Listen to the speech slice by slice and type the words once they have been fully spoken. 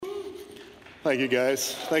Thank you,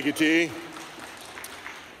 guys. Thank you, T.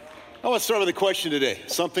 I want to start with a question today,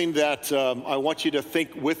 something that I want you to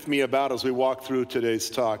think with me about as we walk through today's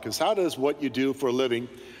talk, is how does what you do for a living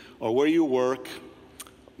or where you work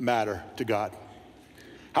matter to God?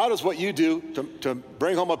 How does what you do to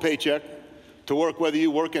bring home a paycheck, to work, whether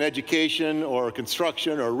you work in education or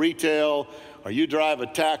construction or retail, or you drive a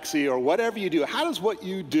taxi or whatever you do, how does what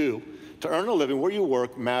you do to earn a living where you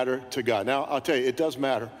work matter to God? Now, I'll tell you, it does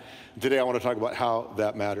matter. Today I want to talk about how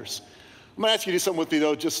that matters. I'm going to ask you to do something with me,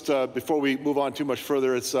 though, just before we move on too much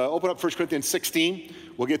further. It's open up 1 Corinthians 16.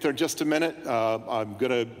 We'll get there in just a minute. I'm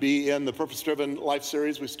going to be in the Purpose-Driven Life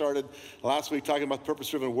series. We started last week talking about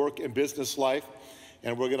purpose-driven work and business life.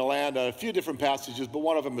 And we're going to land on a few different passages, but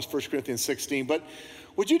one of them is 1 Corinthians 16. But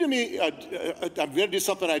would you do me, I'm going to do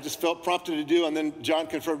something I just felt prompted to do, and then John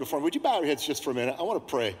confirmed before me. Would you bow your heads just for a minute? I want to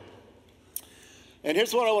pray. And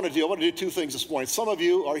here's what I want to do. I want to do two things this morning. Some of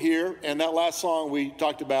you are here, and that last song we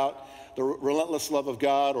talked about, the relentless love of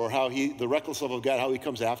God, or how the reckless love of God, how he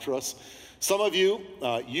comes after us. Some of you,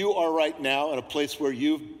 you are right now in a place where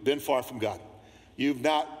you've been far from God. You've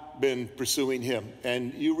not been pursuing him.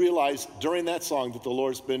 And you realize during that song that the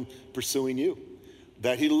Lord's been pursuing you,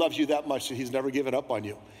 that he loves you that much that he's never given up on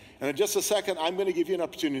you. And in just a second, I'm going to give you an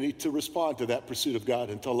opportunity to respond to that pursuit of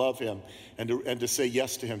God and to love him and to say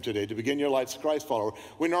yes to him today, to begin your life as a Christ follower.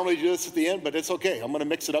 We normally do this at the end, but it's okay. I'm going to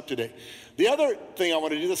mix it up today. The other thing I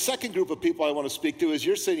want to do, the second group of people I want to speak to is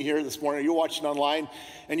you're sitting here this morning, you're watching online,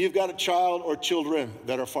 and you've got a child or children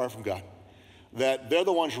that are far from God, that they're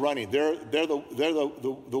the ones running. They're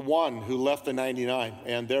the one who left the 99,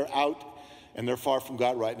 and they're out and they're far from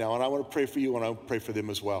God right now. And I want to pray for you, and I want to pray for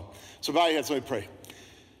them as well. So bow your heads, let me pray.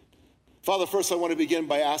 Father, first I want to begin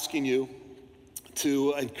by asking you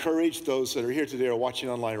to encourage those that are here today or watching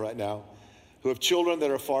online right now who have children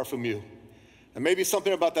that are far from you. And maybe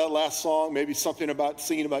something about that last song, maybe something about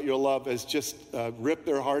singing about your love has just ripped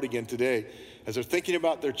their heart again today as they're thinking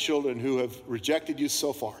about their children who have rejected you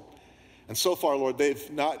so far. And so far, Lord,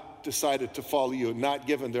 they've not decided to follow you and not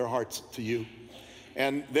given their hearts to you.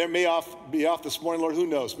 And they may be off this morning, Lord, who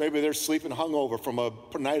knows? Maybe they're sleeping hungover from a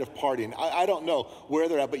night of partying. I don't know where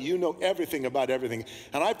they're at, but you know everything about everything.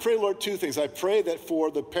 And I pray, Lord, two things. I pray that for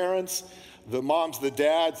the parents, the moms, the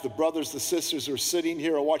dads, the brothers, the sisters who are sitting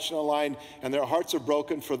here or watching online, and their hearts are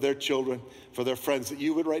broken for their children, for their friends, that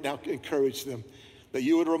you would right now encourage them, that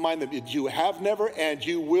you would remind them that you have never and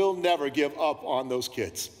you will never give up on those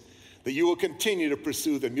kids. That you will continue to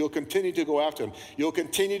pursue them. You'll continue to go after them. You'll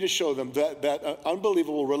continue to show them that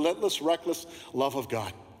unbelievable, relentless, reckless love of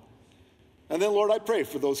God. And then, Lord, I pray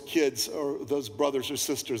for those kids or those brothers or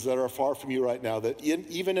sisters that are far from you right now, that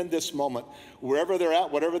even in this moment, wherever they're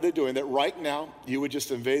at, whatever they're doing, that right now you would just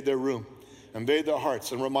invade their room, invade their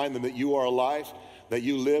hearts, and remind them that you are alive, that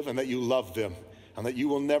you live, and that you love them, and that you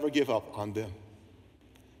will never give up on them.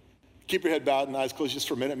 Keep your head bowed and eyes closed just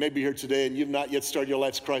for a minute. Maybe you're here today and you've not yet started your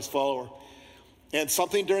life as Christ follower. And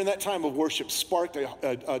something during that time of worship sparked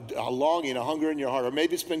a longing, a hunger in your heart. Or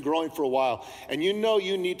maybe it's been growing for a while. And you know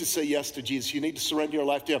you need to say yes to Jesus. You need to surrender your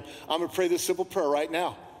life to him. I'm going to pray this simple prayer right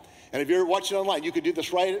now. And if you're watching online, you can do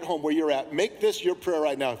this right at home where you're at. Make this your prayer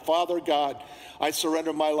right now. Father God, I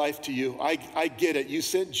surrender my life to you. I get it. You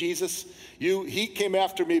sent Jesus. He came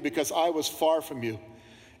after me because I was far from you.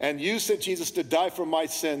 And you sent Jesus to die for my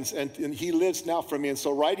sins, and he lives now for me. And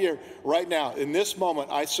so right here, right now, in this moment,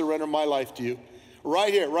 I surrender my life to you.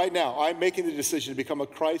 Right here, right now, I'm making the decision to become a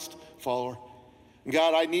Christ follower. And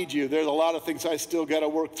God, I need you. There's a lot of things I still got to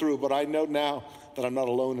work through, but I know now that I'm not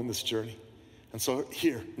alone in this journey. And so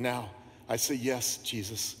here, now, I say, yes,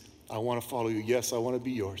 Jesus, I want to follow you. Yes, I want to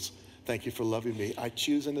be yours. Thank you for loving me. I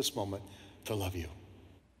choose in this moment to love you.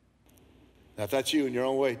 Now, if that's you in your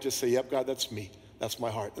own way, just say, yep, God, that's me. That's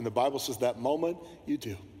my heart. And the Bible says that moment you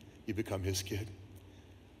do, you become his kid.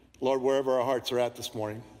 Lord, wherever our hearts are at this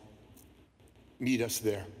morning, meet us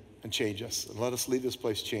there and change us. And let us leave this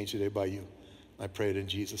place changed today by you. I pray it in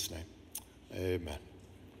Jesus' name. Amen.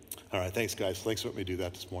 All right, thanks, guys. Thanks for letting me do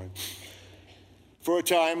that this morning. For a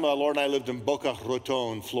time, Laura and I lived in Boca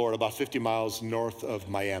Raton, Florida, about 50 miles north of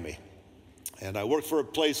Miami. And I worked for a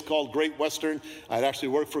place called Great Western. I'd actually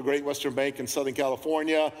worked for Great Western Bank in Southern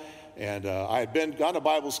California. And I had gone to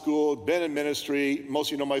Bible school, been in ministry. Most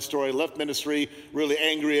of you know my story. Left ministry really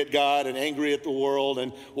angry at God and angry at the world,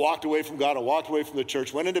 and walked away from God and walked away from the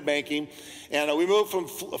church, went into banking. And we moved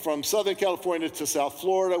from Southern California to South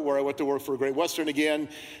Florida, where I went to work for Great Western again.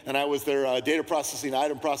 And I was their data processing,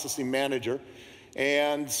 item processing manager.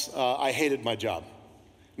 And I hated my job.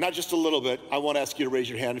 Not just a little bit. I won't ask you to raise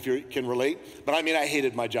your hand if you can relate, but I mean, I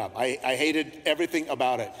hated my job. I hated everything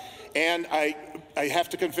about it. And I have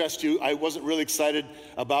to confess to you, I wasn't really excited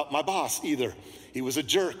about my boss either. He was a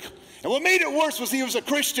jerk. And what made it worse was he was a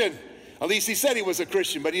Christian. At least he said he was a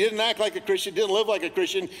Christian, but he didn't act like a Christian, didn't live like a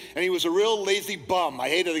Christian, and he was a real lazy bum. I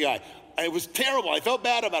hated the guy. It was terrible. I felt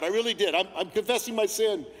bad about it. I really did. I'm confessing my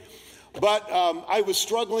sin. But I was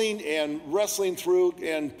struggling and wrestling through,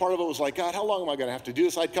 and part of it was like, God, how long am I going to have to do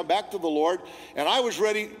this? I'd come back to the Lord, and I was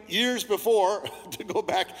ready years before to go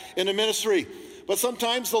back into ministry. But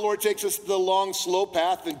sometimes the Lord takes us the long, slow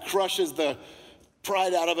path and crushes the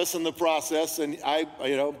pride out of us in the process. And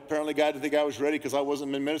apparently God didn't think I was ready because I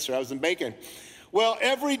wasn't in ministry. I was in banking. Well,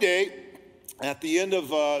 every day, at the end of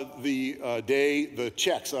the day, the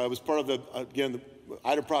checks, I was part of the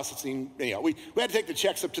item processing. Anyhow, we had to take the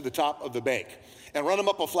checks up to the top of the bank and run them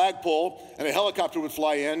up a flagpole, and a helicopter would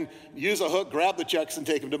fly in, use a hook, grab the checks, and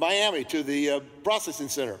take them to Miami, to the processing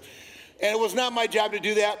center. And it was not my job to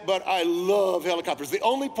do that, but I love helicopters. The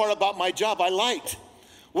only part about my job I liked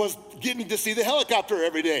was getting to see the helicopter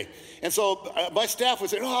every day. And so my staff would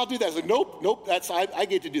say, "Oh, I'll do that." I was like, nope, I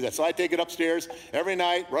get to do that. So I take it upstairs every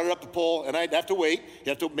night, run it up the pole, and I'd have to wait.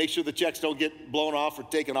 You have to make sure the checks don't get blown off or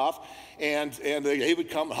taken off. And he would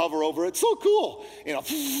come hover over it. So cool. Anyhow,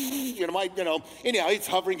 he's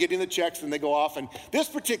hovering, getting the checks, and they go off. And this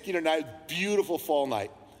particular night, beautiful fall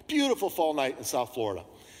night in South Florida.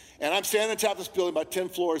 And I'm standing on top of this building about 10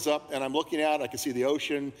 floors up, and I'm looking out. I can see the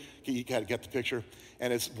ocean. You kind of get the picture.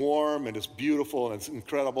 And it's warm, and it's beautiful, and it's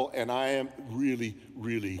incredible. And I am really,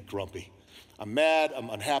 really grumpy. I'm mad,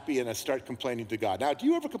 I'm unhappy, and I start complaining to God. Now, do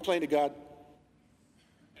you ever complain to God?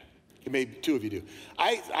 Maybe two of you do.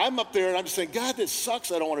 I'm up there, and I'm just saying, God, this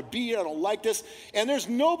sucks. I don't want to be here. I don't like this. And there's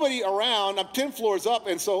nobody around. I'm 10 floors up,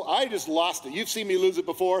 and so I just lost it. You've seen me lose it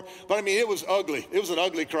before, but I mean, it was ugly. It was an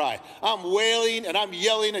ugly cry. I'm wailing, and I'm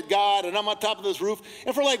yelling at God, and I'm on top of this roof.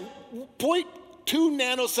 And for like 0.2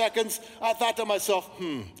 nanoseconds, I thought to myself,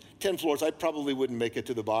 10 floors, I probably wouldn't make it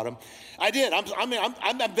to the bottom. I did.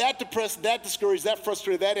 I'm that depressed, that discouraged, that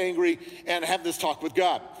frustrated, that angry, and I have this talk with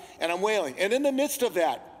God. And I'm wailing. And in the midst of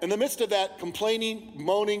that complaining,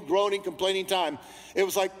 moaning, groaning, complaining time, it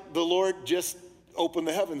was like the Lord just opened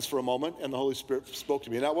the heavens for a moment, and the Holy Spirit spoke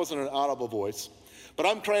to me. And that wasn't an audible voice. But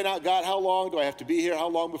I'm crying out, God, how long do I have to be here? How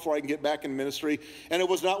long before I can get back in ministry? And it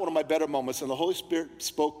was not one of my better moments. And the Holy Spirit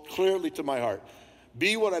spoke clearly to my heart.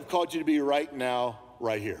 Be what I've called you to be right now,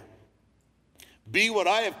 right here. Be what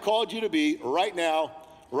I have called you to be right now,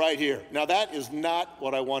 right here. Now, that is not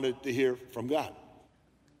what I wanted to hear from God.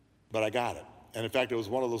 But I got it. And in fact, it was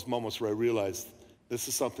one of those moments where I realized this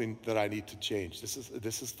is something that I need to change. This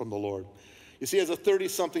is from the Lord. You see, as a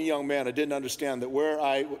 30-something young man, I didn't understand that where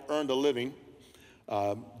I earned a living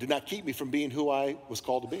did not keep me from being who I was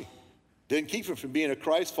called to be. Didn't keep me from being a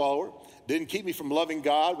Christ follower. Didn't keep me from loving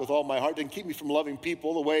God with all my heart. Didn't keep me from loving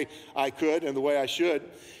people the way I could and the way I should.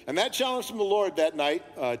 And that challenge from the Lord that night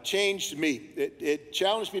changed me. It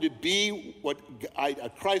challenged me to be a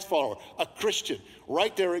Christ follower, a Christian,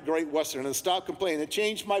 right there at Great Western, and stop complaining. It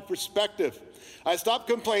changed my perspective. I stopped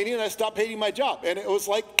complaining, and I stopped hating my job. And it was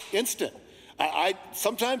like instant.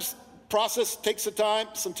 Sometimes process takes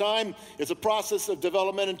some time. It's a process of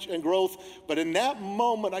development and growth. But in that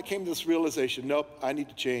moment, I came to this realization, nope, I need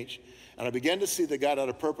to change. And I began to see that God had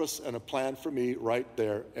a purpose and a plan for me right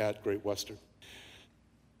there at Great Western.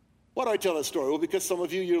 Why do I tell that story? Well, because some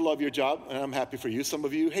of you love your job, and I'm happy for you. Some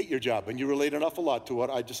of you hate your job, and you relate an awful lot to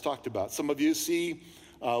what I just talked about. Some of you see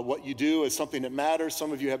what you do as something that matters.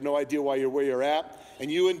 Some of you have no idea why you're where you're at,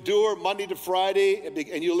 and you endure Monday to Friday,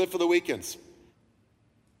 and you live for the weekends.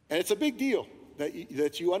 And it's a big deal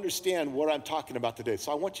that you understand what I'm talking about today.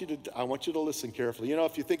 So I want you to listen carefully. You know,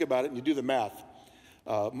 if you think about it and you do the math,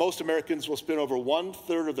 most Americans will spend over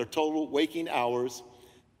 1/3 of their total waking hours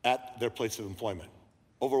at their place of employment.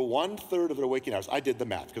 Over 1/3 of their waking hours. I did the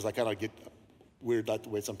math because I kind of get weird that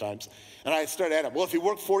way sometimes. And I started adding up. Well, if you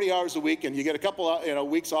work 40 hours a week and you get a couple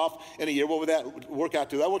weeks off in a year, what would that work out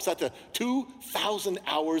to? That works out to 2,000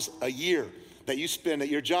 hours a year that you spend at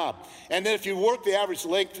your job. And then if you work the average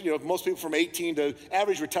length, most people from 18 to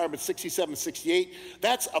average retirement 67, 68,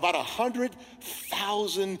 that's about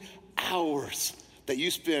 100,000 hours that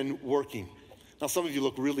you spend working. Now, some of you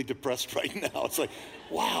look really depressed right now. It's like,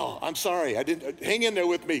 wow, I'm sorry. I didn't hang in there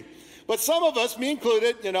with me. But some of us, me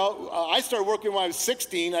included, I started working when I was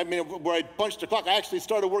 16. Where I punched the clock. I actually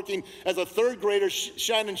started working as a third grader,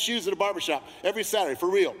 shining shoes at a barbershop every Saturday, for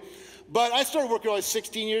real. But I started working when I was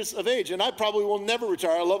 16 years of age, and I probably will never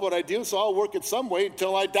retire. I love what I do, so I'll work in some way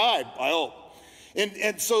until I die, I hope.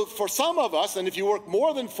 And so for some of us, and if you work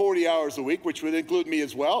more than 40 hours a week, which would include me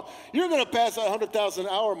as well, you're going to pass that 100,000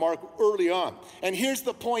 hour mark early on. And here's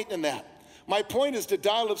the point in that. My point is to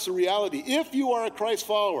dial up some reality. If you are a Christ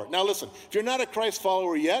follower, now listen, if you're not a Christ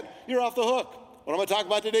follower yet, you're off the hook. What I'm going to talk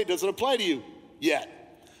about today doesn't apply to you yet.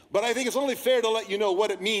 But I think it's only fair to let you know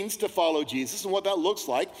what it means to follow Jesus and what that looks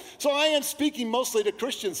like. So I am speaking mostly to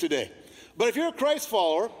Christians today. But if you're a Christ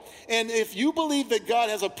follower, and if you believe that God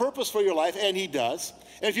has a purpose for your life, and he does,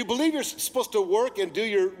 and if you believe you're supposed to work and do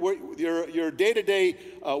your day-to-day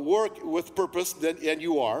work with purpose, and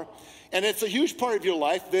you are, and it's a huge part of your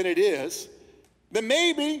life, then it is, then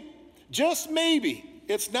maybe, just maybe,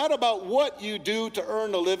 it's not about what you do to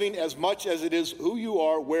earn a living as much as it is who you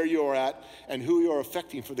are, where you are at, and who you are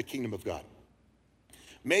affecting for the kingdom of God.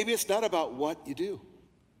 Maybe it's not about what you do,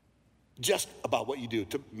 just about what you do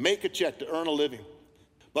to make a check, to earn a living.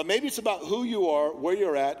 But maybe it's about who you are, where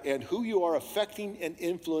you're at, and who you are affecting and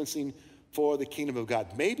influencing for the kingdom of God.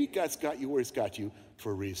 Maybe God's got you where he's got you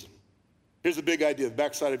for a reason. Here's the big idea, the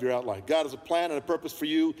backside of your outline. God has a plan and a purpose for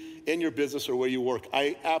you in your business or where you work.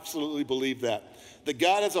 I absolutely believe that. That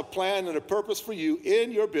God has a plan and a purpose for you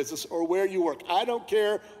in your business or where you work. I don't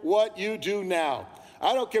care what you do now.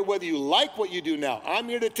 I don't care whether you like what you do now. I'm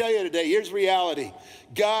here to tell you today, here's reality.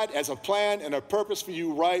 God has a plan and a purpose for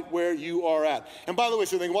you right where you are at. And by the way,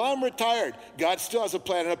 so you think, well, I'm retired. God still has a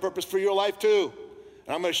plan and a purpose for your life too.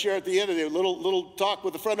 And I'm going to share at the end of the little talk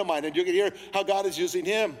with a friend of mine, and you can hear how God is using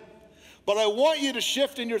him. But I want you to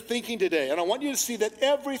shift in your thinking today, and I want you to see that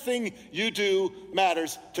everything you do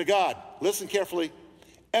matters to God. Listen carefully.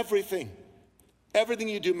 Everything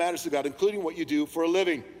you do matters to God, including what you do for a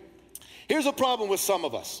living. Here's a problem with some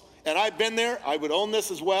of us, and I've been there, I would own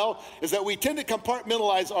this as well, is that we tend to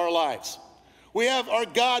compartmentalize our lives. We have our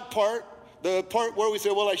God part, the part where we say,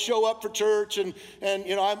 well, I show up for church and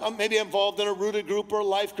you know, I'm maybe involved in a rooted group or a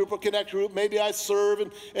life group or connect group. Maybe I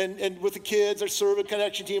serve and with the kids, or serve a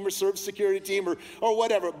connection team or serve security team or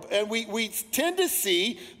whatever. And we tend to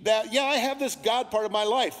see that, yeah, I have this God part of my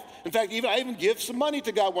life. In fact, I even give some money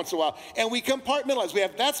to God once in a while. And we compartmentalize.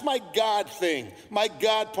 That's my God thing, my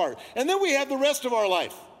God part. And then we have the rest of our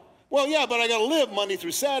life. Well, yeah, but I got to live Monday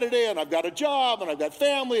through Saturday, and I've got a job, and I've got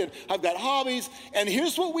family, and I've got hobbies. And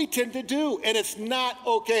here's what we tend to do, and it's not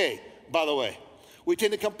okay, by the way. We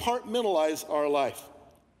tend to compartmentalize our life.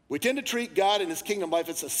 We tend to treat God and his kingdom life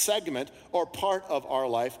as a segment or part of our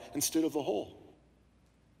life instead of the whole.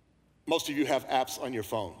 Most of you have apps on your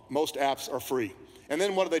phone. Most apps are free. And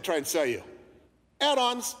then what do they try and sell you?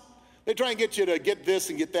 Add-ons. They try and get you to get this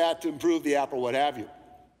and get that to improve the app or what have you.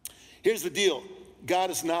 Here's the deal.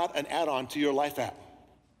 God is not an add-on to your life app.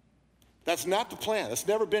 That's not the plan. That's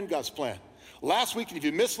never been God's plan. Last week, and if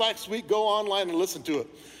you missed last week, go online and listen to it.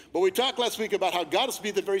 But we talked last week about how God is to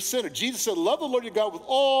be the very center. Jesus said, love the Lord your God with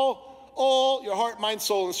all your heart, mind,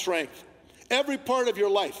 soul, and strength. Every part of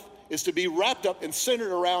your life is to be wrapped up and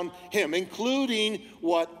centered around him, including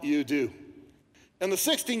what you do. In the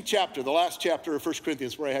 16th chapter, the last chapter of 1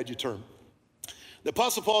 Corinthians, where I had you turn, the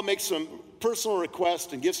Apostle Paul makes some personal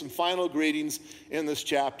requests and gives some final greetings in this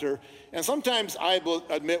chapter. And sometimes I will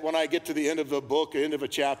admit when I get to the end of a book, end of a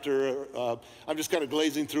chapter, I'm just kind of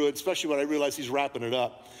glazing through it, especially when I realize he's wrapping it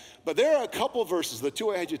up. But there are a couple verses, the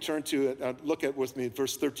two I had you turn to, look at with me,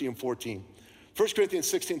 verse 13 and 14. 1 Corinthians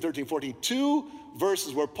 16, 13, 14. Two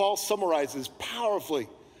verses where Paul summarizes powerfully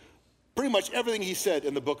pretty much everything he said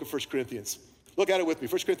in the book of 1 Corinthians. Look at it with me,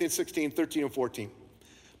 1 Corinthians 16, 13, and 14.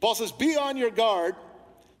 Paul says, be on your guard,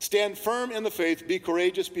 stand firm in the faith, be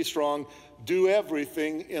courageous, be strong, do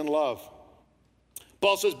everything in love.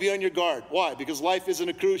 Paul says, be on your guard. Why? Because life isn't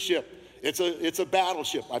a cruise ship. It's a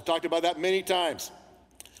battleship. I've talked about that many times.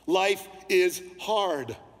 Life is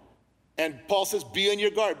hard. And Paul says, be on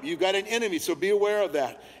your guard. You've got an enemy, so be aware of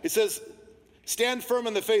that. It says, stand firm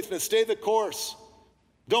in the faith and stay the course.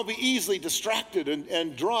 Don't be easily distracted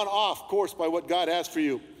and drawn off course by what God has for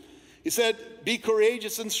you. He said, be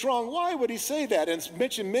courageous and strong. Why would he say that? And it's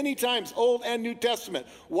mentioned many times, Old and New Testament.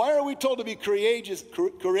 Why are we told to be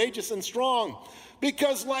courageous and strong?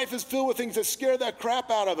 Because life is filled with things that scare the crap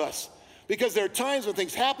out of us. Because there are times when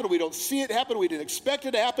things happen, we don't see it happen, we didn't expect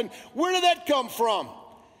it to happen. Where did that come from?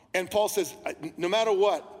 And Paul says, no matter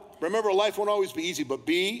what, remember, life won't always be easy, but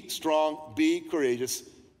be strong, be courageous,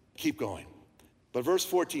 keep going. But verse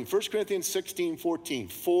 14, 1 Corinthians 16, 14,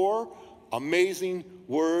 4 amazing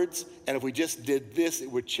words, and if we just did this, it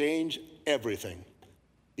would change everything.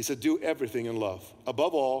 He said, do everything in love.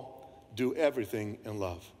 Above all, do everything in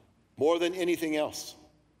love. More than anything else.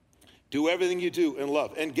 Do everything you do in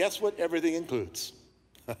love. And guess what everything includes?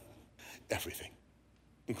 Everything,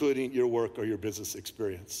 including your work or your business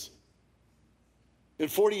experience. In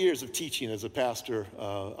 40 years of teaching as a pastor,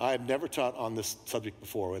 I have never taught on this subject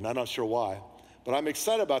before, and I'm not sure why. But I'm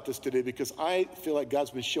excited about this today because I feel like God's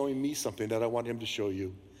been showing me something that I want him to show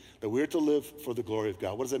you, that we're to live for the glory of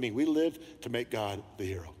God. What does that mean? We live to make God the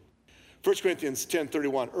hero. 1 Corinthians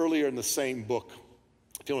 10:31, earlier in the same book,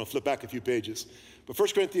 if you want to flip back a few pages. But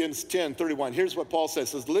 1 Corinthians 10:31, here's what Paul says.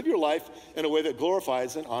 It says, live your life in a way that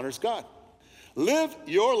glorifies and honors God. Live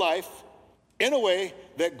your life in a way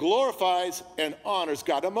that glorifies and honors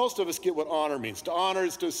God. Now, most of us get what honor means. To honor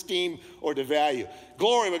is to esteem or to value.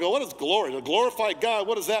 Glory, we go, what is glory? To glorify God,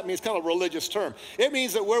 what does that mean? It's kind of a religious term. It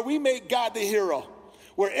means that where we make God the hero,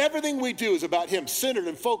 where everything we do is about him, centered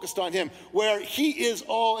and focused on him, where he is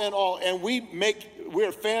all in all, and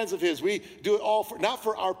we're fans of his. We do it all not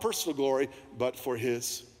for our personal glory, but for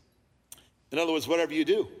his. In other words, whatever you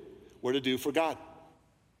do, we're to do for God.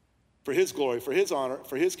 For his glory, for his honor,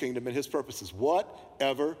 for his kingdom and his purposes.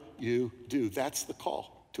 Whatever you do, that's the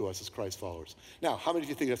call to us as Christ followers. Now, how many of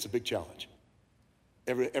you think that's a big challenge?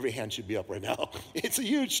 Every hand should be up right now. It's a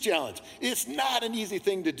huge challenge. It's not an easy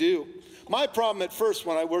thing to do. My problem at first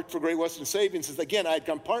when I worked for Great Western Savings is, again, I had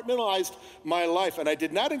compartmentalized my life, and I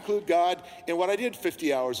did not include God in what I did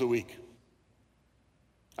 50 hours a week.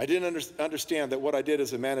 I didn't understand that what I did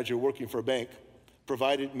as a manager working for a bank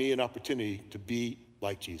provided me an opportunity to be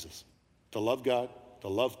like Jesus. To love God, to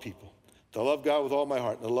love people, to love God with all my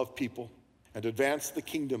heart, and to love people, and to advance the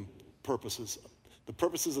kingdom purposes, the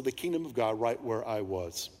purposes of the kingdom of God right where I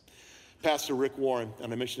was. Pastor Rick Warren,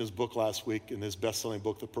 and I mentioned his book last week in his best-selling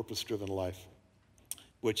book, The Purpose-Driven Life,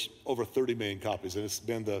 which over 30 million copies, and it's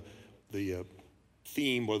been the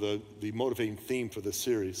theme or the motivating theme for this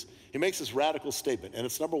series. He makes this radical statement, and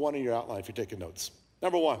it's number one in your outline if you're taking notes.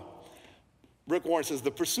 Number one, Rick Warren says,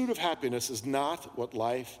 the pursuit of happiness is not what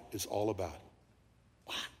life is all about.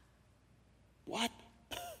 What?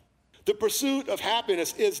 The pursuit of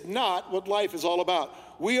happiness is not what life is all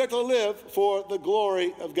about. We are to live for the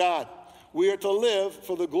glory of God. We are to live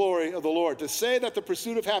for the glory of the Lord. To say that the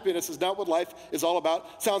pursuit of happiness is not what life is all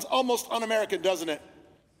about sounds almost un-American, doesn't it?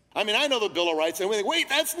 I mean, I know the Bill of Rights, and we think, wait,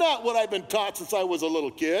 that's not what I've been taught since I was a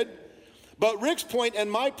little kid. But Rick's point and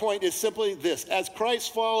my point is simply this. As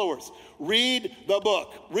Christ followers, read the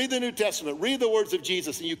book, read the New Testament, read the words of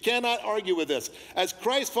Jesus, and you cannot argue with this. As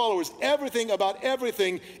Christ followers, everything about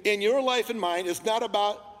everything in your life and mine is not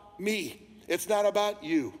about me. It's not about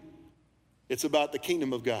you. It's about the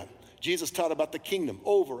kingdom of God. Jesus taught about the kingdom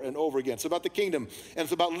over and over again. It's about the kingdom, and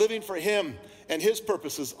it's about living for him and his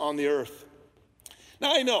purposes on the earth.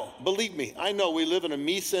 Now, I know, believe me, I know we live in a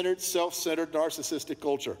me-centered, self-centered, narcissistic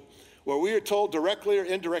culture where we are told directly or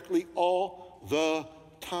indirectly all the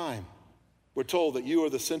time. We're told that you are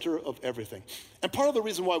the center of everything. And part of the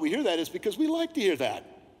reason why we hear that is because we like to hear that.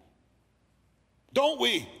 Don't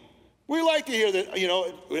we? We like to hear that,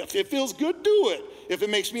 if it feels good, do it. If it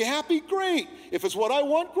makes me happy, great. If it's what I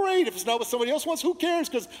want, great. If it's not what somebody else wants, who cares?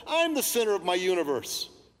 Because I'm the center of my universe.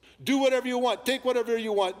 Do whatever you want. Take whatever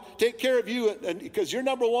you want. Take care of you because you're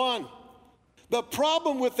number one. The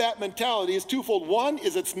problem with that mentality is twofold. One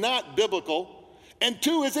is it's not biblical, and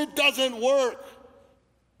two is it doesn't work.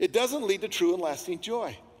 It doesn't lead to true and lasting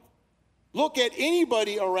joy. Look at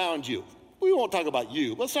anybody around you. We won't talk about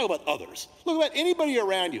you. Let's talk about others. Look at anybody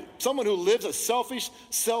around you, someone who lives a selfish,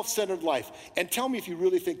 self-centered life, and tell me if you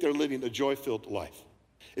really think they're living a joy-filled life.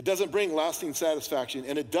 It doesn't bring lasting satisfaction,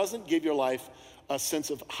 and it doesn't give your life a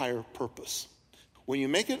sense of higher purpose. When you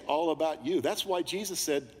make it all about you, that's why Jesus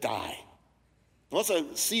said, die. Unless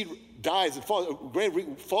a seed dies, it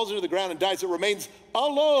falls into the ground and dies, it remains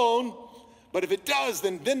alone. But if it does,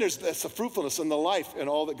 then there's the fruitfulness and the life and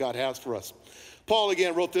all that God has for us. Paul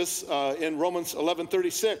again wrote this in Romans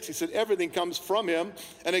 11:36. He said, everything comes from him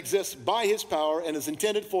and exists by his power and is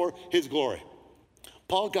intended for his glory.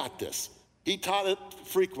 Paul got this. He taught it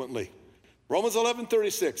frequently. Romans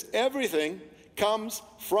 11:36, everything comes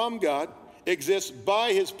from God, exists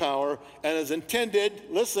by his power, and is intended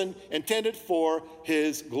for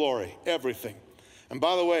his glory. Everything. And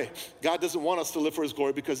by the way, God doesn't want us to live for his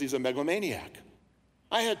glory because he's a megalomaniac.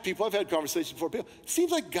 I've had conversations before. People, it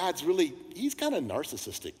seems like God's he's kind of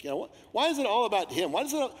narcissistic. Why is it all about him?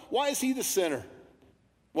 Why is he the center?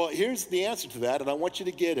 Well, here's the answer to that, and I want you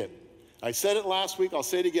to get it. I said it last week. I'll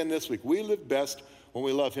say it again this week. We live best when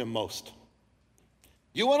we love him most.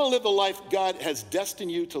 You want to live the life God has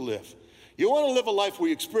destined you to live. You want to live a life where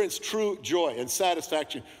you experience true joy and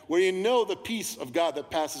satisfaction, where you know the peace of God that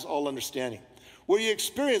passes all understanding, where you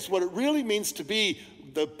experience what it really means to be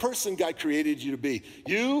the person God created you to be.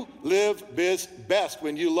 You live best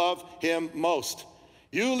when you love him most.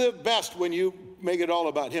 You live best when you make it all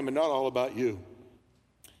about him and not all about you.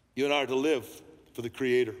 You and I are to live for the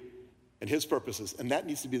Creator and his purposes. And that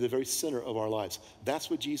needs to be the very center of our lives. That's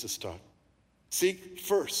what Jesus taught. Seek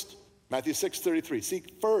first, Matthew 6:33,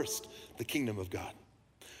 seek first the kingdom of God.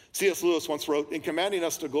 C.S. Lewis once wrote, in commanding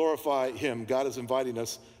us to glorify him, God is inviting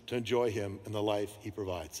us to enjoy him and the life he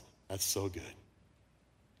provides. That's so good.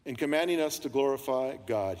 In commanding us to glorify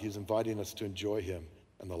God, he's inviting us to enjoy him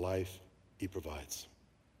and the life he provides.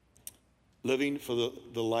 Living for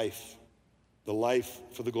the life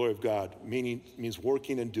for the glory of God, means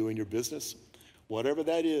working and doing your business, whatever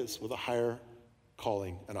that is, with a higher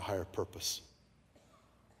calling and a higher purpose.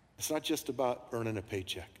 It's not just about earning a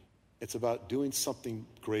paycheck. It's about doing something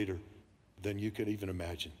greater than you could even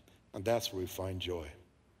imagine. And that's where we find joy.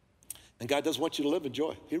 And God does want you to live in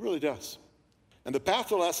joy. He really does. And the path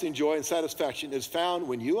to lasting joy and satisfaction is found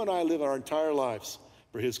when you and I live our entire lives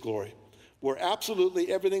for his glory, where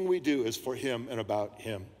absolutely everything we do is for him and about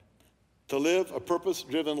him. To live a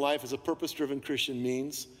purpose-driven life as a purpose-driven Christian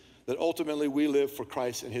means that ultimately we live for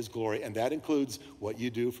Christ and his glory, and that includes what you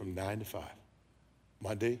do from 9 to 5,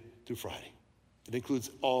 Monday through Friday. It includes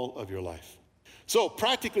all of your life. So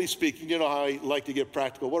practically speaking, you know how I like to get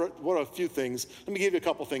practical. What are a few things? Let me give you a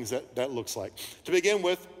couple things that looks like. To begin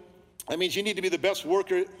with, that means you need to be the best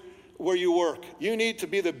worker where you work. You need to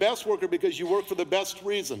be the best worker because you work for the best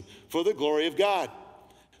reason, for the glory of God.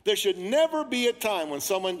 There should never be a time when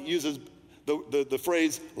someone uses the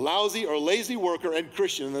phrase lousy or lazy worker and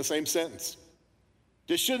Christian in the same sentence.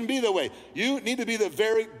 This shouldn't be the way. You need to be the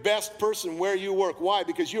very best person where you work. Why?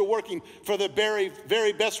 Because you're working for the very,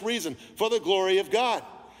 very best reason, for the glory of God.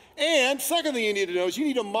 And second thing you need to know is you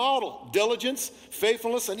need to model diligence,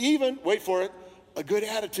 faithfulness, and even, wait for it, a good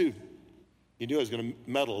attitude. You knew I was going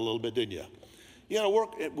to meddle a little bit, didn't you? You got to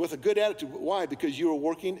work with a good attitude. Why? Because you are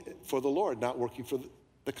working for the Lord, not working for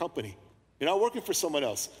the company. You're not working for someone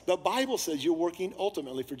else. The Bible says you're working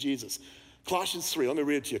ultimately for Jesus. Colossians 3, let me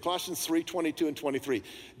read it to you. Colossians 3, 22 and 23.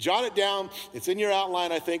 Jot it down. It's in your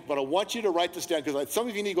outline, I think, but I want you to write this down because some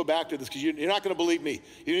of you need to go back to this because you're not going to believe me.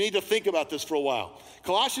 You need to think about this for a while.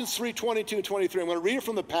 Colossians 3, 22 and 23. I'm going to read it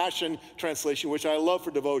from the Passion Translation, which I love for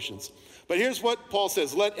devotions. But here's what Paul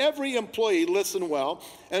says. Let every employee listen well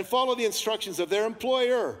and follow the instructions of their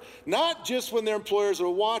employer, not just when their employers are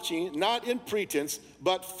watching, not in pretense,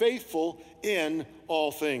 but faithful in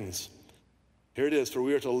all things. Here it is, for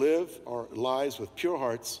we are to live our lives with pure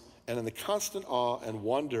hearts and in the constant awe and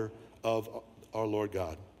wonder of our Lord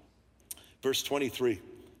God. Verse 23,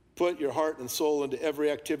 put your heart and soul into every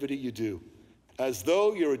activity you do, as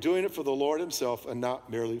though you were doing it for the Lord himself and not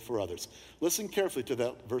merely for others. Listen carefully to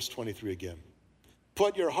that verse 23 again.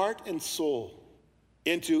 Put your heart and soul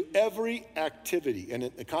into every activity. And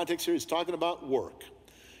in the context here, he's talking about work.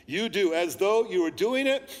 You do as though you were doing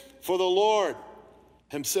it for the Lord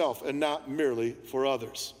himself and not merely for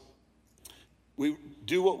others. We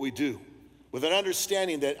do what we do with an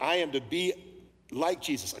understanding that I am to be like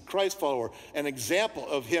Jesus, a Christ follower, an example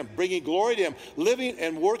of him, bringing glory to him, living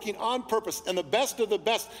and working on purpose, and the best of the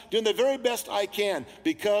best, doing the very best I can,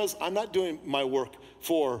 because I'm not doing my work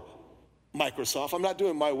for Microsoft. I'm not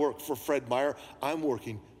doing my work for Fred Meyer. I'm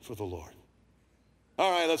working for the Lord.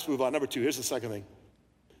 All right, let's move on. Number 2, here's the second thing.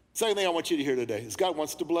 Second thing I want you to hear today is God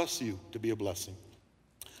wants to bless you to be a blessing.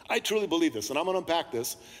 I truly believe this, and I'm going to unpack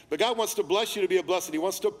this, but God wants to bless you to be a blessing. He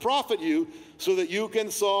wants to profit you so that you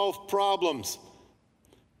can solve problems.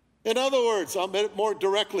 In other words, I'll admit it more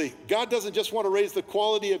directly, God doesn't just want to raise the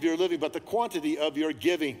quality of your living, but the quantity of your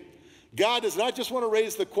giving. God does not just want to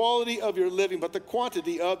raise the quality of your living, but the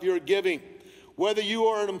quantity of your giving. Whether you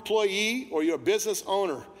are an employee or you're a business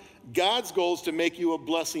owner, God's goal is to make you a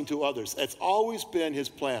blessing to others. That's always been his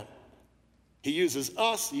plan. He uses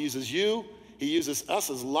us, he uses you, he uses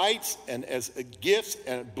us as lights and as gifts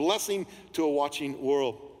and a blessing to a watching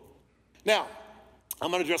world. Now,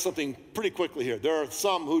 I'm going to address something pretty quickly here. There are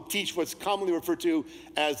some who teach what's commonly referred to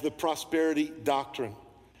as the prosperity doctrine.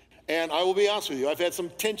 And I will be honest with you, I've had some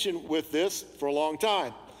tension with this for a long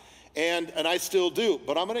time, and I still do.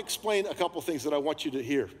 But I'm going to explain a couple things that I want you to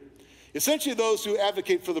hear. Essentially, those who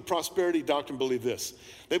advocate for the prosperity doctrine believe this.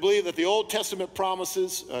 They believe that the Old Testament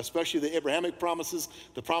promises, especially the Abrahamic promises,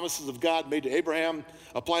 the promises of God made to Abraham,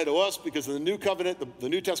 apply to us because in the New Covenant, the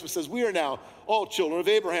New Testament says we are now all children of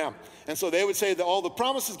Abraham. And so they would say that all the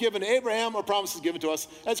promises given to Abraham are promises given to us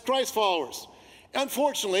as Christ followers.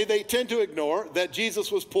 Unfortunately, they tend to ignore that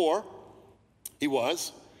Jesus was poor. He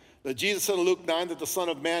was. That Jesus said in Luke 9 that the Son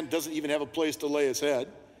of Man doesn't even have a place to lay his head.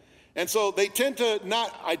 And so they tend to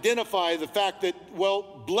not identify the fact that,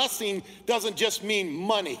 well, blessing doesn't just mean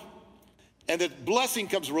money. And that blessing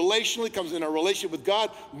comes relationally, comes in our relationship with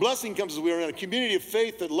God. Blessing comes as we are in a community of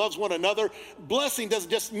faith that loves one another. Blessing doesn't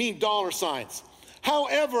just mean dollar signs.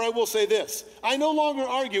 However, I will say this. I no longer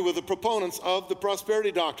argue with the proponents of the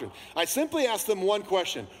prosperity doctrine. I simply ask them one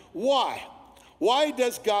question. Why? Why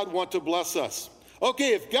does God want to bless us?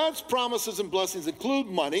 Okay, if God's promises and blessings include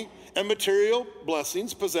money and material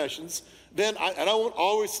blessings, possessions, then, and I won't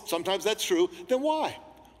always, sometimes that's true, then why?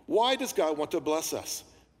 Why does God want to bless us?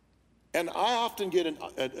 And I often get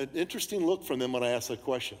an interesting look from them when I ask that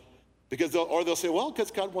question. Because they'll say, well,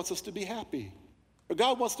 because God wants us to be happy. Or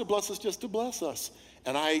God wants to bless us just to bless us.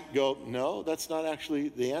 And I go, no, that's not actually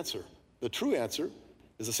the answer. The true answer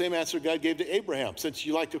is the same answer God gave to Abraham, since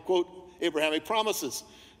you like to quote Abrahamic promises.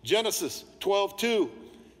 Genesis 12:2.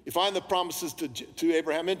 You find the promises to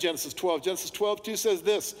Abraham in Genesis 12. Genesis 12:2 says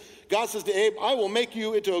this. God says to Abe, I will make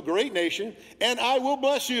you into a great nation, and I will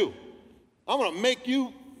bless you. I'm going to make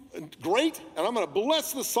you great, and I'm going to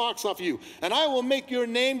bless the socks off you. And I will make your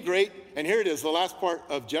name great. And here it is, the last part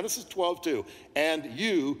of Genesis 12:2. And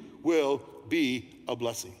you will be a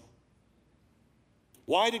blessing.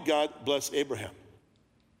 Why did God bless Abraham?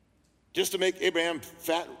 Just to make Abraham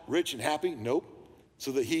fat, rich, and happy? Nope.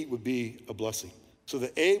 So that he would be a blessing. So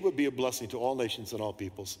that Abe would be a blessing to all nations and all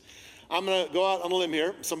peoples. I'm going to go out on a limb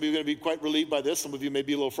here. Some of you are going to be quite relieved by this. Some of you may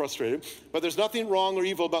be a little frustrated. But there's nothing wrong or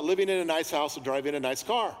evil about living in a nice house or driving a nice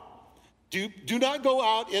car. Do not go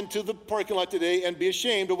out into the parking lot today and be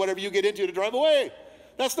ashamed of whatever you get into to drive away.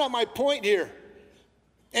 That's not my point here.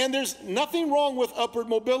 And there's nothing wrong with upward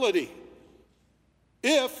mobility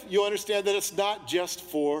if you understand that it's not just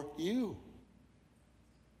for you.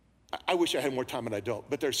 I wish I had more time, and I don't.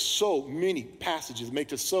 But there's so many passages that make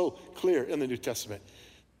this so clear in the New Testament.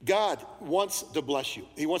 God wants to bless you.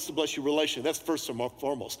 He wants to bless you relationally. That's first and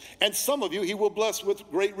foremost. And some of you, he will bless with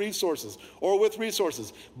great resources or with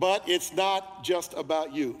resources. But it's not just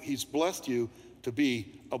about you. He's blessed you to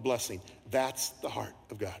be a blessing. That's the heart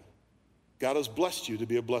of God. God has blessed you to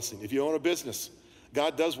be a blessing. If you own a business,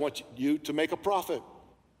 God does want you to make a profit.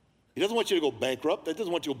 He doesn't want you to go bankrupt. He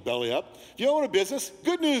doesn't want you to belly up. If you own a business,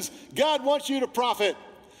 good news. God wants you to profit.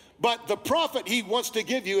 But the profit he wants to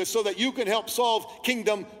give you is so that you can help solve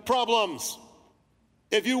kingdom problems.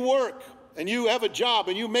 If you work and you have a job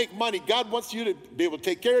and you make money, God wants you to be able to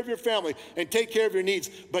take care of your family and take care of your needs.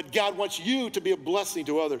 But God wants you to be a blessing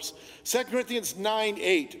to others. 2 Corinthians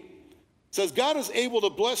 9:8 says, God is able to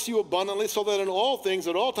bless you abundantly so that in all things,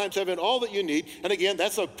 at all times, having all that you need. And again,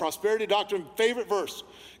 that's a prosperity doctrine favorite verse.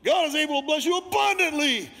 God is able to bless you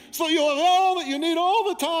abundantly so you'll have all that you need all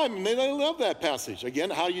the time. And they love that passage. Again,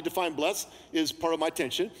 how you define bless is part of my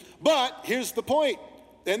tension. But here's the point,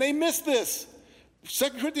 and they miss this.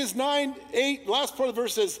 2 Corinthians 9:8, last part of the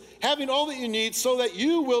verse says, having all that you need so that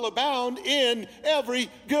you will abound in every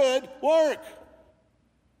good work.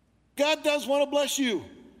 God does want to bless you.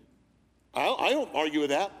 I don't argue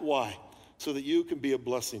with that. Why? So that you can be a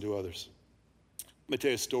blessing to others. Let me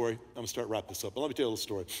tell you a story. I'm going to start wrap this up. But let me tell you a little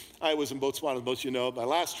story. I was in Botswana, as most of you know. My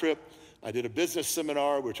last trip, I did a business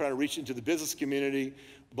seminar. We were trying to reach into the business community,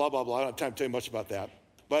 blah, blah, blah. I don't have time to tell you much about that.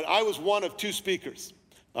 But I was one of two speakers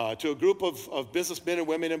to a group of businessmen and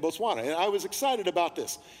women in Botswana. And I was excited about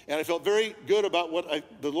this. And I felt very good about what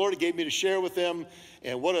the Lord gave me to share with them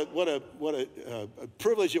and what a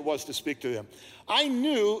privilege it was to speak to them. I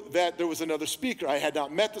knew that there was another speaker. I had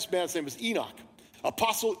not met this man. His name was Enoch,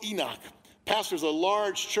 Apostle Enoch. Pastors a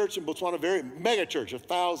large church in Botswana, very mega church of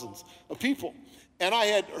thousands of people. And I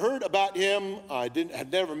had heard about him. I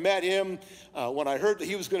had never met him. When I heard that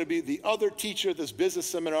he was going to be the other teacher at this business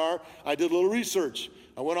seminar, I did a little research.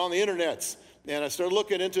 I went on the internet and I started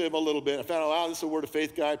looking into him a little bit. I found out, wow, this is a word of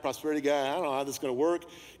faith guy, prosperity guy. I don't know how this is going to work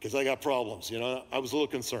because I got problems. You know, I was a little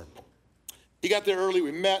concerned. He got there early.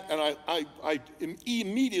 We met, and I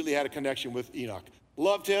immediately had a connection with Enoch.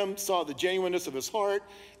 Loved him, saw the genuineness of his heart,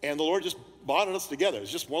 and the Lord just bonded us together.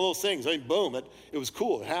 It's just one of those things. I mean, boom, it was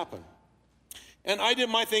cool. It happened. And I did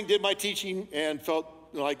my thing, did my teaching, and felt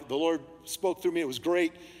like the Lord spoke through me. It was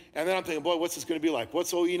great. And then I'm thinking, boy, what's this going to be like?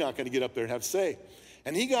 What's old Enoch going to get up there and have to say?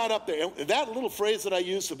 And he got up there. And that little phrase that I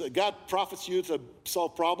use, that God profits you to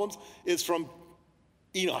solve problems, is from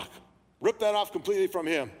Enoch. Ripped that off completely from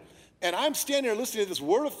him. And I'm standing there listening to this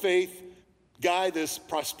word of faith guy, this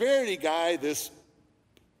prosperity guy, this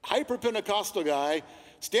hyper-Pentecostal guy,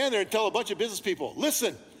 stand there and tell a bunch of business people,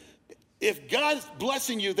 listen, if God is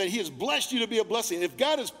blessing you, then he has blessed you to be a blessing. If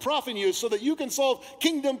God is profiting you so that you can solve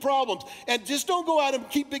kingdom problems, and just don't go out and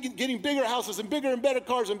keep getting bigger houses and bigger and better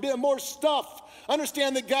cars and more stuff.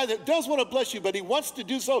 Understand that God does want to bless you, but he wants to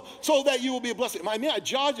do so that you will be a blessing. My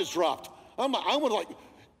jaw just dropped. I was like,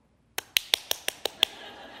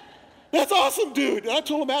 that's awesome, dude. And I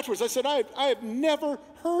told him afterwards, I said, I have never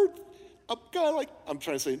heard a guy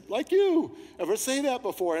like you ever say that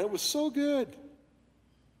before, and it was so good.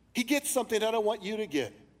 He gets something that I want you to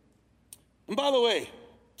get. And by the way,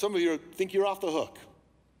 some of you think you're off the hook.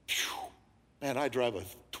 Phew. Man, I drive a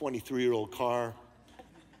 23-year-old car.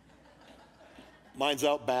 Mine's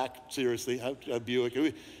out back, seriously, a Buick.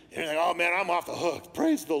 And you're like, oh man, I'm off the hook.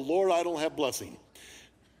 Praise the Lord, I don't have blessing.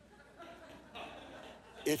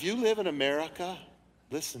 If you live in America,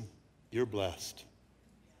 listen, you're blessed.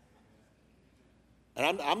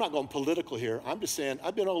 And I'm not going political here. I'm just saying,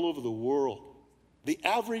 I've been all over the world. The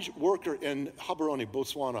average worker in Gaborone,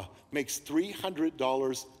 Botswana, makes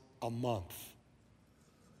 $300 a month.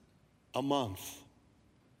 A month.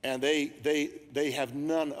 And they have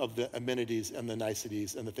none of the amenities and the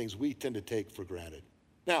niceties and the things we tend to take for granted.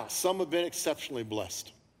 Now, some have been exceptionally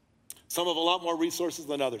blessed. Some have a lot more resources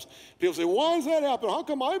than others. People say, why does that happen? How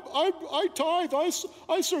come I tithe,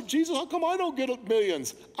 I serve Jesus? How come I don't get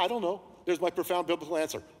millions? I don't know. There's my profound biblical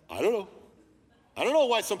answer. I don't know. I don't know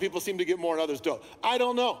why some people seem to get more and others don't. I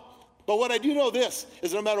don't know. But what I do know this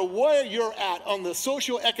is no matter where you're at on the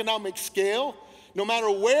socioeconomic scale, no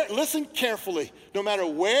matter where, listen carefully, no matter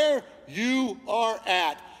where you are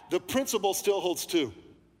at, the principle still holds true.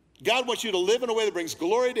 God wants you to live in a way that brings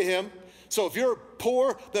glory to him. So if you're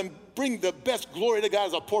poor, then bring the best glory to God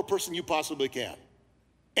as a poor person you possibly can.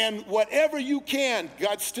 And whatever you can,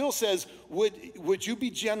 God still says, would you be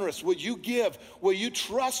generous? Would you give? Will you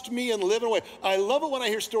trust me and live in a way? I love it when I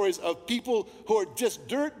hear stories of people who are just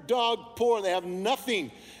dirt dog poor and they have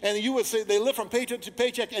nothing. And you would say they live from paycheck to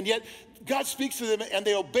paycheck, and yet God speaks to them and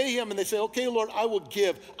they obey him and they say, okay, Lord, I will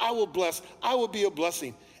give, I will bless, I will be a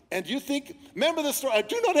blessing. And you think, remember the story? I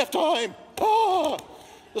do not have time.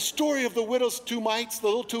 The story of the widow's 2 mites, the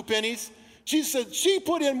little 2 pennies. She said she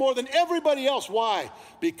put in more than everybody else. Why?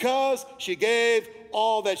 Because she gave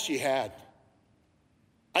all that she had.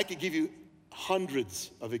 I could give you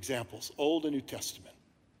hundreds of examples, Old and New Testament,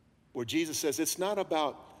 where Jesus says it's not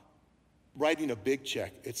about writing a big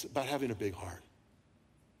check. It's about having a big heart.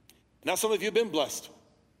 Now, some of you have been blessed.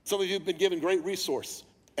 Some of you have been given great resource.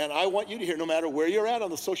 And I want you to hear, no matter where you're at on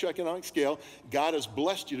the socioeconomic scale, God has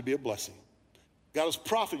blessed you to be a blessing. God has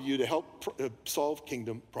profited you to help solve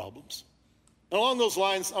kingdom problems. And along those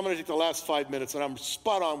lines, I'm going to take the last 5 minutes, and I'm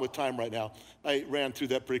spot on with time right now. I ran through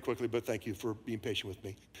that pretty quickly, but thank you for being patient with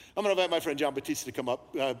me. I'm going to invite my friend John Batista to come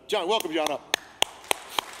up. John, welcome John up.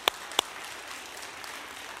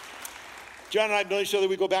 John and I have known each other.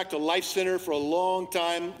 We go back to Life Center for a long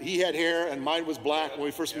time. He had hair, and mine was black when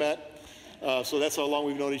we first met. So that's how long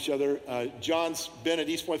we've known each other. John's been at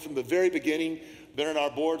East Point from the very beginning. Been on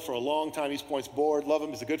our board for a long time, East Point's board. Love him.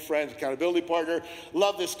 He's a good friend, accountability partner.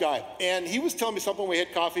 Love this guy. And he was telling me something when we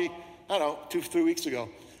had coffee, I don't know, 2-3 weeks ago,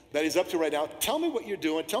 that he's up to right now. Tell me what you're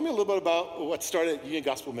doing. Tell me a little bit about what started at Union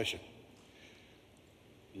Gospel Mission.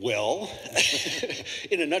 Well,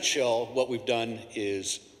 in a nutshell, what we've done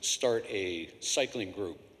is start a cycling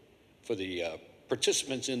group for the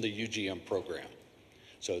participants in the UGM program.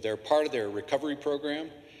 So they're part of their recovery program,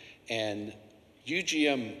 and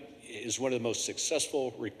UGM is one of the most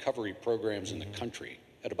successful recovery programs in the country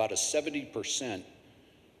at about a 70%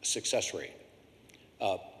 success rate.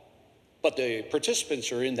 But the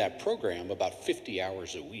participants are in that program about 50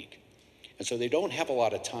 hours a week. And so they don't have a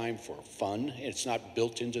lot of time for fun. It's not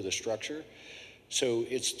built into the structure. So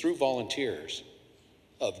it's through volunteers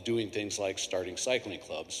of doing things like starting cycling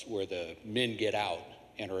clubs where the men get out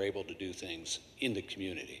and are able to do things in the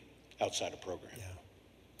community outside of program. Yeah.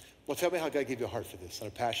 Well, tell me how God gave you a heart for this and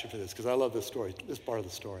a passion for this, because I love this story, this part of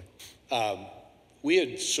the story. We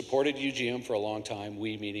had supported UGM for a long time,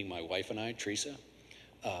 we meaning my wife and I, Teresa.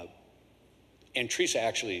 And Teresa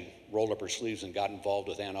actually rolled up her sleeves and got involved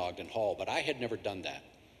with Anna Ogden Hall, but I had never done that.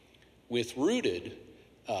 With Rooted.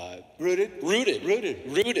 Rooted?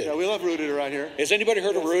 Rooted. Yeah, we love Rooted around here. Has anybody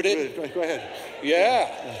heard of Rooted? Go ahead.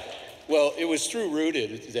 Yeah. Well, it was through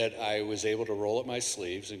Rooted that I was able to roll up my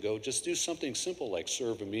sleeves and go just do something simple like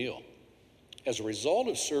serve a meal. As a result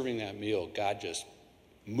of serving that meal, God just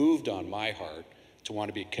moved on my heart to want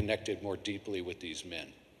to be connected more deeply with these men.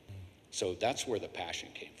 So that's where the passion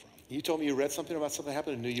came from. You told me you read something about something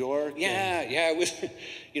happened in New York. Yeah, it was,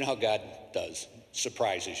 you know how God does,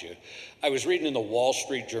 surprises you. I was reading in the Wall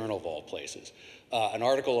Street Journal of all places, an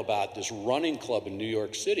article about this running club in New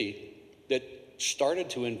York City that started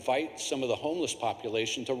to invite some of the homeless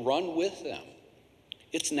population to run with them.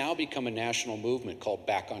 It's now become a national movement called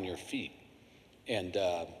Back on Your Feet. And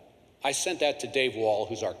I sent that to Dave Wall,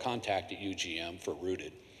 who's our contact at UGM for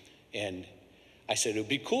Rooted. And I said, it would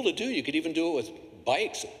be cool to do. You could even do it with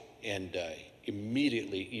bikes. And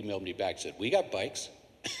immediately emailed me back and said, we got bikes.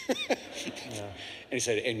 Yeah. And he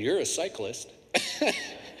said, and you're a cyclist.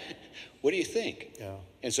 What do you think? Yeah.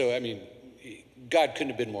 And so, I mean, God couldn't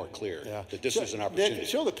have been more clear that this was an opportunity. Nick,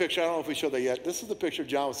 show the picture. I don't know if we showed that yet. This is the picture of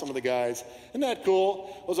John with some of the guys. Isn't that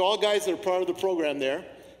cool? Those are all guys that are part of the program there.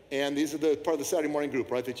 And these are the part of the Saturday morning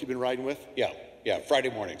group, right, that you've been riding with? Yeah, Friday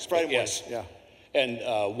mornings. Friday mornings, yeah.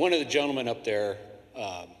 And one of the gentlemen up there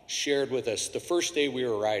shared with us the first day we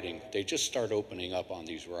were riding, they just start opening up on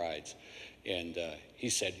these rides. And he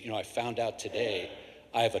said, I found out today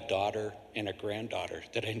I have a daughter and a granddaughter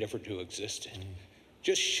that I never knew existed.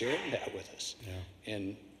 Just sharing that with us. Yeah.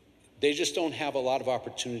 And they just don't have a lot of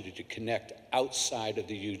opportunity to connect outside of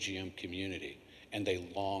the UGM community, and they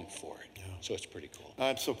long for it. Yeah. So it's pretty cool.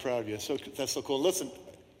 I'm so proud of you. That's so cool. Listen,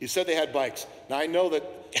 you said they had bikes. Now, I know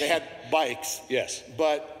that they had bikes. Yes.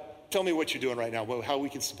 But tell me what you're doing right now, how we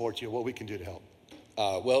can support you, what we can do to help.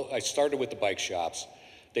 Well, I started with the bike shops.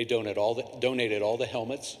 They donated all the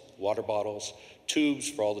helmets, water bottles, tubes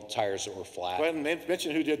for all the tires that were flat. Go ahead and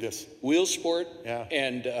mention who did this. Wheel Sport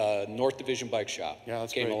and North Division Bike Shop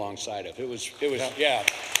came great. Alongside of. It was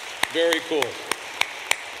very cool.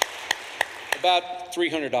 About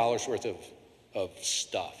 $300 worth of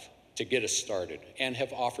stuff to get us started, and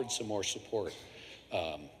have offered some more support.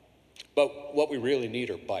 But what we really need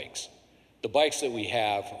are bikes. The bikes that we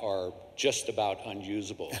have are just about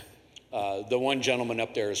unusable. The one gentleman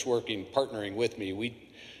up there is partnering with me. We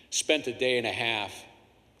spent a day and a half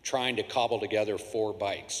trying to cobble together 4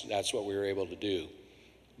 bikes. That's what we were able to do.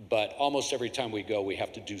 But almost every time we go, we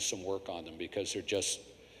have to do some work on them because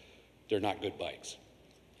they're not good bikes.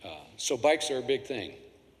 So bikes are a big thing.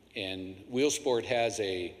 And Wheel Sport has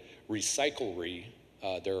a recyclery,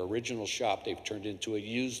 their original shop, they've turned into a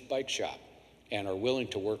used bike shop and are willing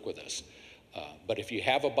to work with us. But if you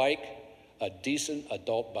have a bike, a decent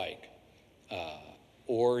adult bike,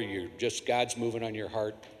 or God's moving on your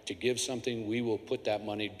heart to give something, we will put that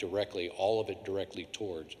money directly, all of it directly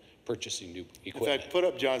towards purchasing new equipment. In fact, put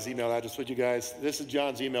up John's email address with you guys. This is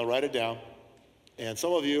John's email, write it down. And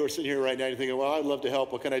some of you are sitting here right now, you're thinking, well, I'd love to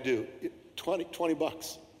help, what can I do? 20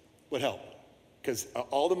 bucks would help. Because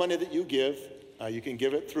all the money that you give, you can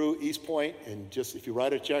give it through East Point, and just if you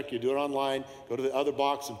write a check, you do it online, go to the other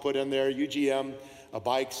box and put in there UGM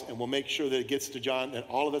bikes, and we'll make sure that it gets to John, and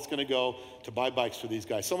all of it's going to go to buy bikes for these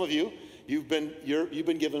guys. Some of you, you've been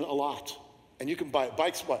given a lot, and you can buy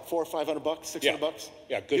bikes. What, $400 or $500, $600?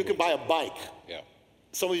 Yeah, good. You can buy a bike. Yeah.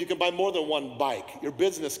 Some of you can buy more than one bike. Your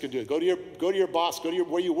business can do it. Go to your boss, go to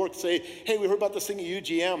where you work, say, hey, we heard about this thing at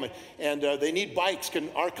UGM, and they need bikes. Can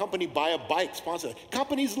our company buy a bike, sponsor it?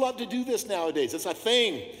 Companies love to do this nowadays. It's a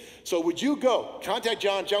thing. So would you go? Contact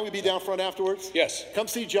John. John will be down front afterwards. Yes. Come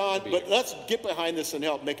see John, but let's get behind this and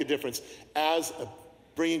help make a difference as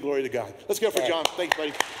bringing glory to God. Let's go for John. Thanks,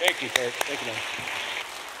 buddy. Thank you, Kurt. Thank you, man.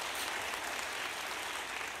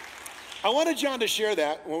 I wanted John to share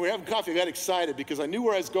that. When we were having coffee, I got excited because I knew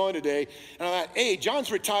where I was going today. And I thought, hey,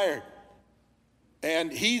 John's retired.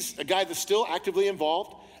 And he's a guy that's still actively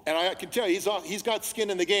involved. And I can tell you, he's got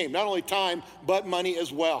skin in the game, not only time, but money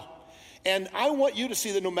as well. And I want you to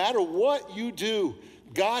see that no matter what you do,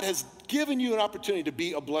 God has given you an opportunity to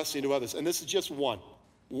be a blessing to others. And this is just one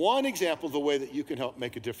example of the way that you can help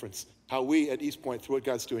make a difference. How we at East Point, through what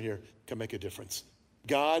God's doing here, can make a difference.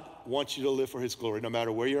 God wants you to live for his glory, no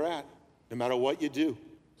matter where you're at. No matter what you do.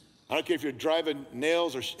 I don't care if you're driving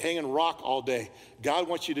nails or hanging rock all day. God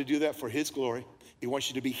wants you to do that for his glory. He wants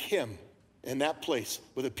you to be him in that place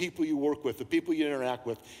with the people you work with, the people you interact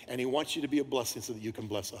with, and he wants you to be a blessing so that you can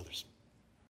bless others.